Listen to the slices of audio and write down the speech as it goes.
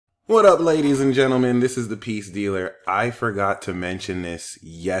What up, ladies and gentlemen? This is the Peace Dealer. I forgot to mention this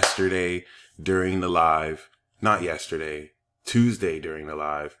yesterday during the live. Not yesterday, Tuesday during the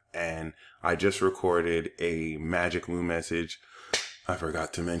live. And I just recorded a Magic Moon message. I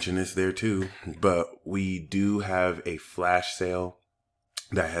forgot to mention this there too. But we do have a flash sale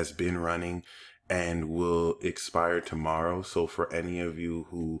that has been running and will expire tomorrow. So for any of you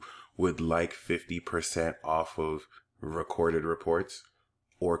who would like 50% off of recorded reports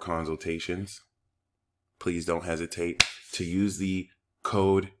or consultations, please don't hesitate to use the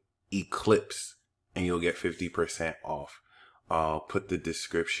code Eclipse and you'll get 50% off. I'll put the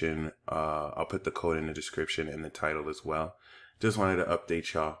description, I'll put the code in the description and the title as well. Just wanted to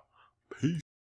update y'all. Peace.